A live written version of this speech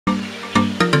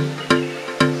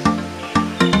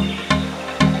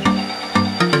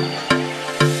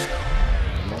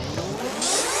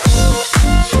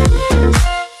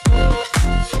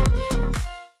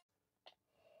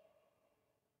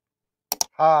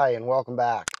Hi, and welcome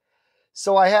back.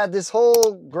 So I had this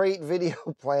whole great video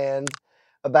planned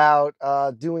about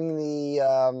doing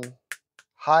the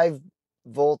high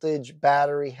voltage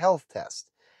battery health test.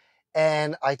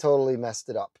 And I totally messed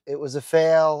it up. It was a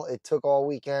fail. It took all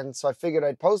weekend. So I figured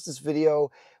I'd post this video,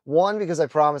 one, because I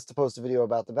promised to post a video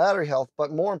about the battery health,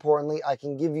 but more importantly, I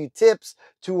can give you tips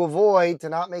to avoid, to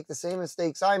not make the same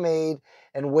mistakes I made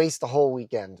and waste the whole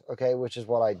weekend, okay, which is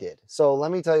what I did. So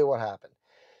let me tell you what happened.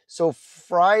 So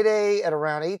Friday at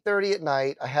around 8:30 at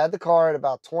night, I had the car at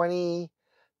about 20%,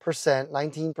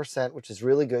 19%, which is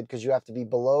really good because you have to be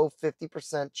below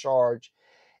 50% charge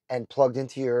and plugged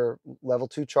into your level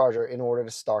 2 charger in order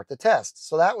to start the test.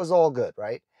 So that was all good,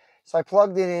 right? So I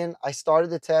plugged it in, I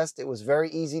started the test. It was very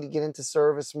easy to get into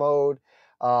service mode.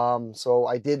 So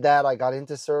I did that. I got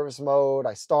into service mode.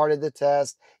 I started the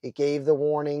test. It gave the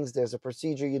warnings. There's a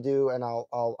procedure you do, and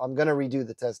I'm going to redo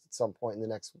the test at some point in the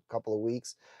next couple of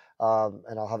weeks,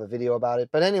 and I'll have a video about it.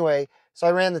 But anyway, so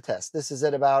I ran the test. This is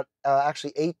at about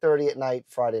actually 8:30 at night,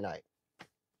 Friday night.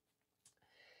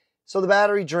 So the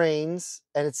battery drains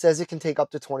and it says it can take up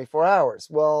to 24 hours.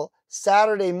 Well,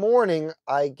 Saturday morning,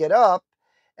 I get up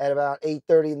at about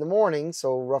 8:30 in the morning,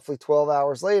 so roughly 12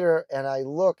 hours later, and I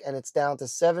look and it's down to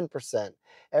 7%.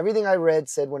 Everything I read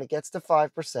said when it gets to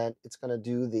 5%, it's going to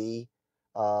do the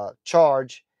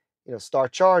charge,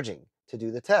 start charging to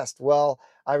do the test. Well,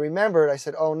 I remembered, I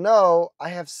said, oh no, I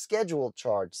have scheduled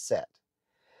charge set.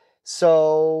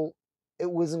 So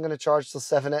it wasn't going to charge till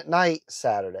 7 at night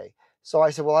Saturday. So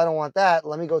I said, well, I don't want that.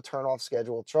 Let me go turn off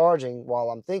scheduled charging while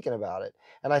I'm thinking about it.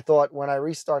 And I thought when I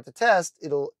restart the test,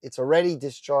 it's already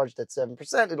discharged at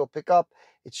 7%. It'll pick up.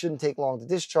 It shouldn't take long to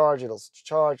discharge. It'll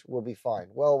charge. We'll be fine.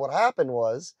 Well, what happened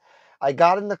was I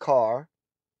got in the car.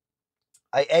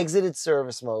 I exited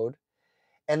service mode.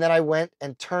 And then I went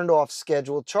and turned off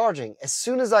scheduled charging. As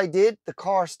soon as I did, the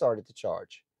car started to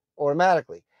charge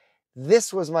automatically.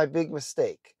 This was my big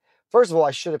mistake. First of all,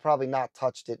 I should have probably not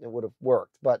touched it and it would have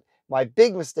worked. But my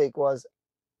big mistake was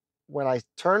when I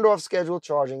turned off scheduled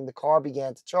charging, the car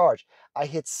began to charge. I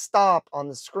hit stop on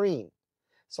the screen.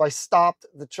 So I stopped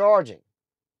the charging,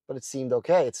 but it seemed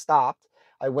okay. It stopped.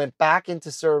 I went back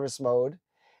into service mode,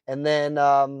 and then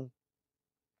I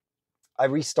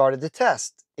restarted the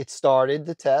test. It started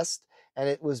the test and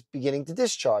it was beginning to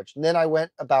discharge. And then I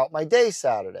went about my day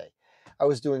Saturday. I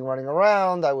was doing running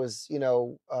around. I was, in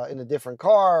a different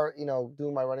car,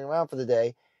 doing my running around for the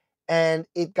day. And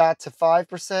it got to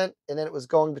 5%, and then it was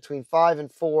going between 5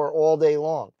 and 4 all day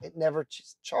long. It never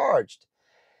charged.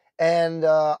 And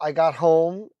I got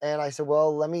home and I said,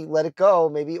 well, let me let it go.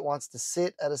 Maybe it wants to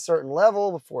sit at a certain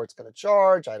level before it's going to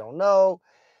charge. I don't know.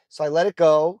 So I let it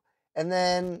go. And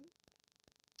then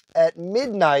at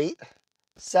midnight,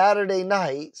 Saturday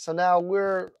night, so now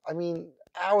hours and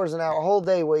hours, a whole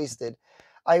day wasted.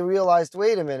 I realized,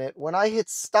 wait a minute, when I hit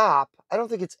stop, I don't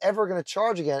think it's ever going to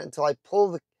charge again until I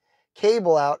pull the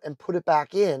cable out and put it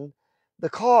back in the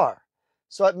car.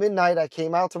 So at midnight, I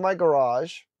came out to my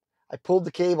garage, I pulled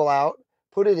the cable out,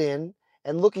 put it in,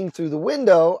 and looking through the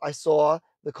window, I saw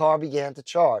the car began to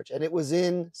charge, and it was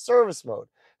in service mode.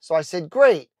 So I said,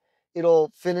 great,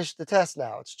 it'll finish the test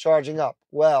now. It's charging up.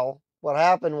 Well, what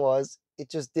happened was it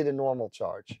just did a normal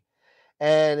charge.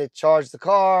 And it charged the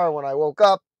car. When I woke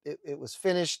up, it was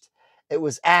finished. It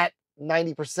was at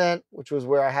 90%, which was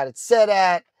where I had it set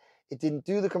at. It didn't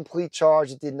do the complete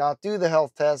charge. It did not do the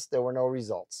health test. There were no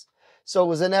results. So it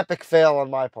was an epic fail on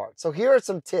my part. So here are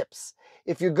some tips.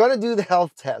 If you're going to do the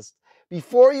health test,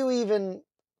 before you even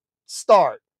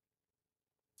start,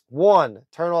 1,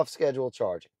 turn off scheduled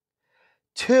charging.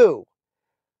 2,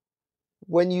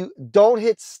 when you don't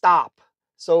hit stop.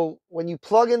 So when you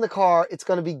plug in the car, it's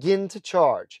going to begin to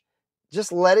charge.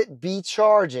 Just let it be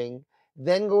charging,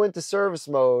 then go into service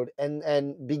mode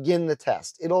and begin the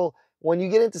test. When you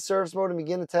get into service mode and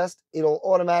begin the test, it'll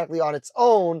automatically on its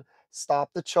own stop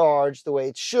the charge the way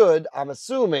it should, I'm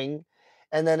assuming,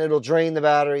 and then it'll drain the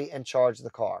battery and charge the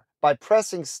car. By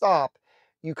pressing stop,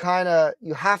 you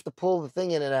have to pull the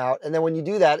thing in and out, and then when you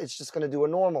do that, it's just going to do a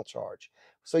normal charge.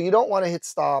 So you don't want to hit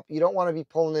stop. You don't want to be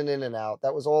pulling it in and out.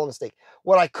 That was all a mistake.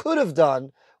 What I could have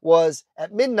done was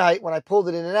at midnight when I pulled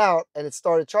it in and out and it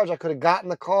started charging, I could have gotten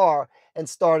the car and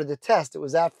started the test. It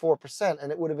was at 4%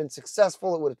 and it would have been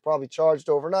successful. It would have probably charged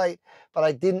overnight, but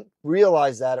I didn't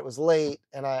realize that. It was late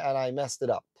and I messed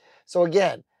it up. So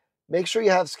again, make sure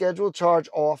you have scheduled charge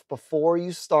off before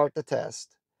you start the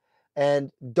test,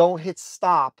 and don't hit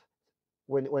stop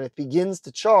when it begins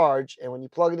to charge. And when you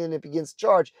plug it in, it begins to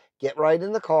charge. Get right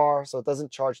in the car so it doesn't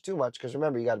charge too much, because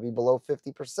remember, you got to be below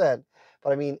 50%.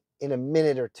 But I mean, in a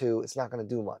minute or two, it's not going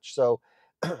to do much. So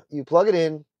you plug it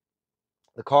in,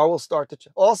 The car will start to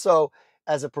also,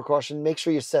 as a precaution, make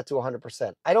sure you're set to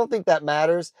 100%. I don't think that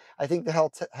matters. I think the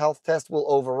health test will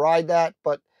override that,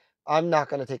 but I'm not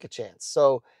going to take a chance.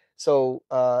 So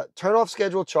turn off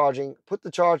scheduled charging, put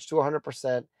the charge to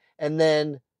 100%, and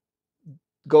then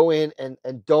go in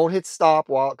and don't hit stop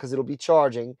while, because it'll be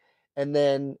charging, and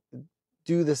then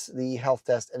do the health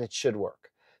test, and it should work.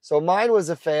 So mine was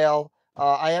a fail.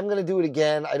 I am going to do it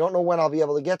again. I don't know when I'll be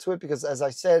able to get to it because, as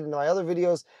I said in my other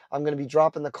videos, I'm going to be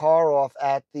dropping the car off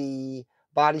at the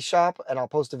body shop, and I'll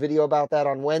post a video about that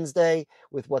on Wednesday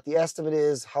with what the estimate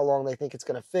is, how long they think it's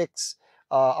going to fix.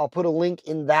 I'll put a link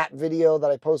in that video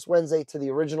that I post Wednesday to the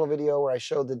original video where I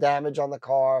showed the damage on the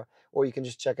car, or you can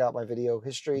just check out my video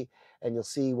history and you'll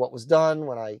see what was done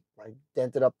when I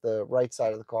dented up the right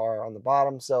side of the car on the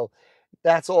bottom. So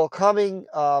that's all coming.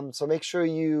 So make sure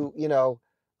you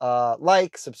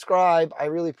like, subscribe. I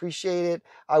really appreciate it.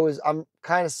 I'm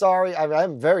kind of sorry.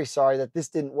 I'm very sorry that this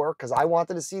didn't work because I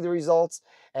wanted to see the results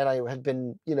and I had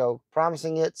been,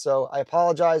 promising it. So I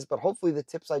apologize, but hopefully the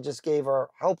tips I just gave are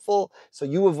helpful so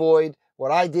you avoid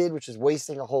what I did, which is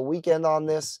wasting a whole weekend on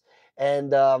this.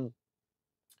 And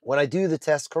when I do the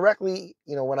test correctly,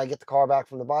 when I get the car back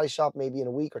from the body shop, maybe in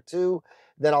a week or two,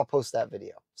 then I'll post that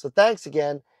video. So thanks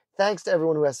again. Thanks to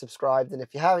everyone who has subscribed. And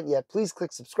if you haven't yet, please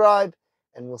click subscribe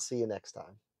and we'll see you next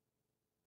time.